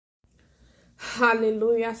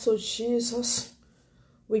Hallelujah to Jesus.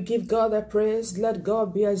 We give God the praise. Let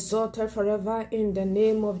God be exalted forever in the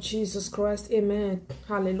name of Jesus Christ. Amen.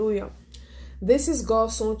 Hallelujah. This is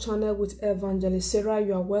God's own channel with Evangelist Sarah.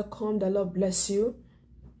 You are welcome. The Lord bless you.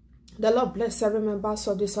 The Lord bless every member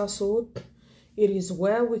of this household. It is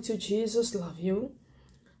well with you. Jesus love you.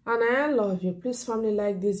 And I love you. Please, family,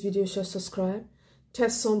 like this video, share, subscribe.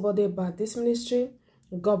 Tell somebody about this ministry.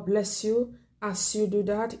 God bless you as you do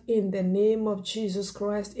that in the name of Jesus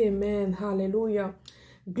Christ. Amen. Hallelujah.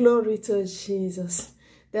 Glory to Jesus.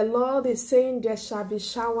 The Lord is saying there shall be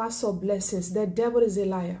showers of blessings. The devil is a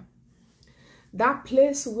liar. That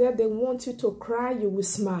place where they want you to cry, you will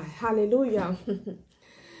smile. Hallelujah.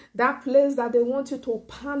 That place that they want you to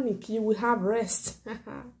panic, you will have rest.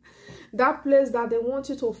 That place that they want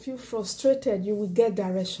you to feel frustrated, you will get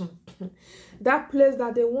direction. That place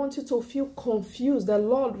that they want you to feel confused, the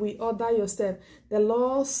Lord will order your step. The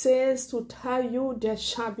Lord says to tell you there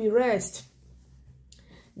shall be rest.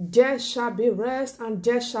 There shall be rest and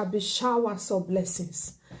there shall be showers of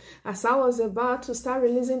blessings. As I was about to start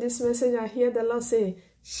releasing this message, I hear the Lord say,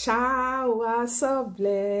 showers of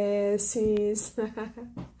blessings.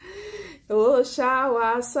 Oh,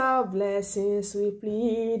 showers of blessings we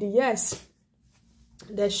plead. Yes,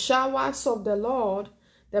 the showers of the Lord,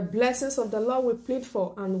 the blessings of the Lord we plead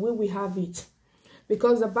for, and we will have it.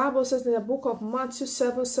 Because the Bible says in the book of Matthew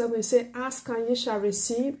 7:7, it says, ask and ye shall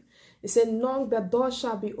receive. It said, knock, the door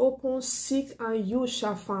shall be opened. Seek and you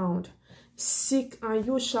shall find. Seek and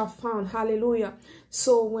you shall find. Hallelujah.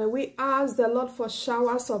 So when we ask the Lord for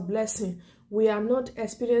showers of blessing, we are not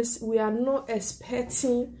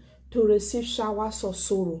expecting to receive showers of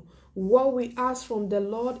sorrow. What we ask from the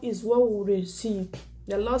Lord is what we will receive.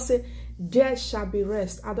 The Lord said, there shall be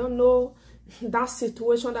rest. I don't know that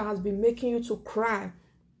situation that has been making you to cry,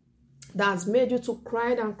 that has made you to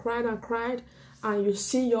cry and cry and cry, and you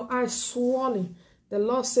see your eyes swollen. The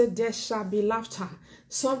Lord said, there shall be laughter.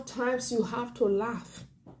 Sometimes you have to laugh.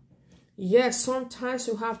 Yes, sometimes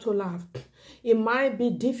you have to laugh. It might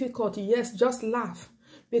be difficult. Yes, just laugh.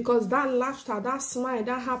 Because that laughter, that smile,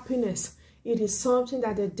 that happiness, it is something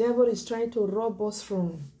that the devil is trying to rob us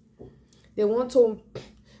from. They want to,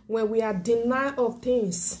 when we are denied of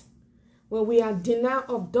things, when we are denied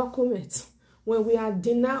of documents, when we are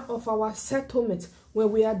denied of our settlement,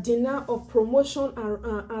 when we are denied of promotion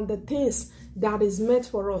and the things that is meant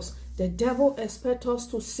for us, the devil expects us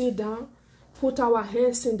to sit down, put our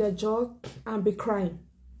hands in the jug, and be crying.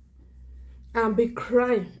 And be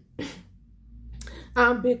crying.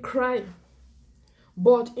 And be crying.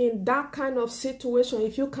 But in that kind of situation,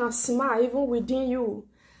 if you can smile even within you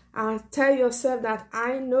and tell yourself that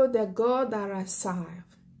I know the God that I serve.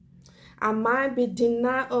 I might be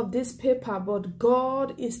denied of this paper, but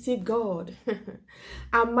God is still God.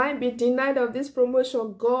 I might be denied of this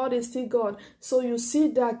promotion, God is still God. So you see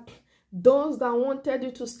that those that wanted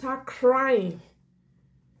you to start crying,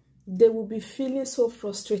 they will be feeling so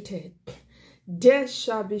frustrated. There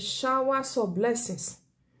shall be showers of blessings.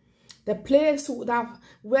 The place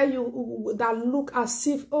where you that look as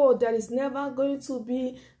if, oh, there is never going to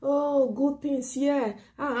be, oh, good things here.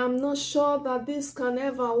 I'm not sure that this can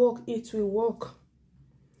ever work. It will work.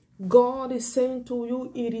 God is saying to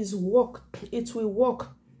you, it is work. It will work.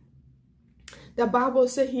 The Bible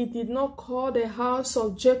says he did not call the house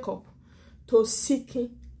of Jacob to seek him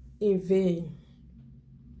in vain.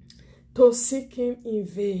 To seek him in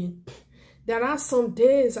vain. There are some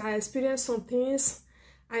days I experience some things.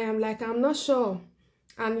 I am like, I'm not sure.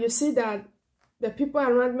 And you see that the people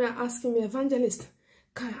around me are asking me, Evangelist,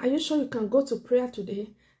 are you sure you can go to prayer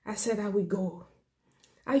today? I said, I will go.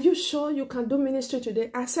 Are you sure you can do ministry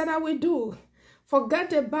today? I said, I will do.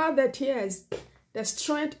 Forget about the tears. The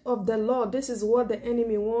strength of the Lord. This is what the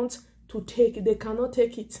enemy wants to take. They cannot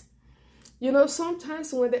take it. You know,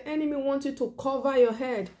 sometimes when the enemy wants you to cover your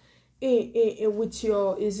head with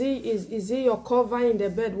your, is it your cover in the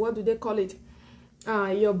bed? What do they call it?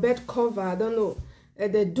 Your bed cover, I don't know,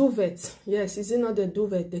 the duvet. Yes, is it not the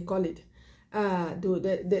duvet they call it?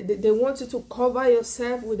 They want you to cover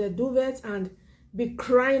yourself with the duvet and be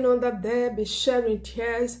crying under there, be sharing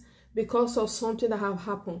tears because of something that have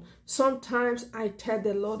happened. Sometimes I tell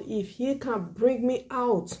the Lord, if he can bring me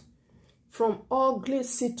out from ugly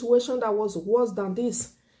situation that was worse than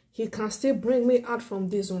this, he can still bring me out from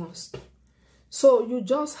these ones. So you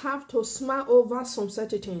just have to smile over some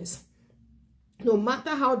certain things. No matter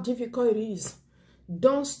how difficult it is,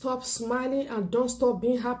 don't stop smiling and don't stop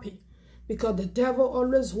being happy. Because the devil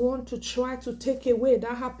always wants to try to take away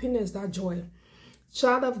that happiness, that joy.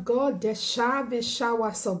 Child of God, there shall be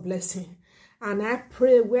showers of blessing. And I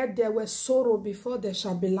pray where there was sorrow before, there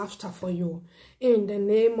shall be laughter for you. In the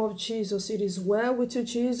name of Jesus, it is well with you.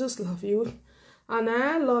 Jesus love you. And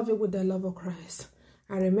I love you with the love of Christ.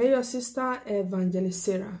 I remain your sister, Evangelist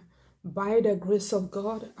Sarah. By the grace of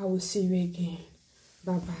God, I will see you again.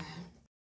 Bye-bye.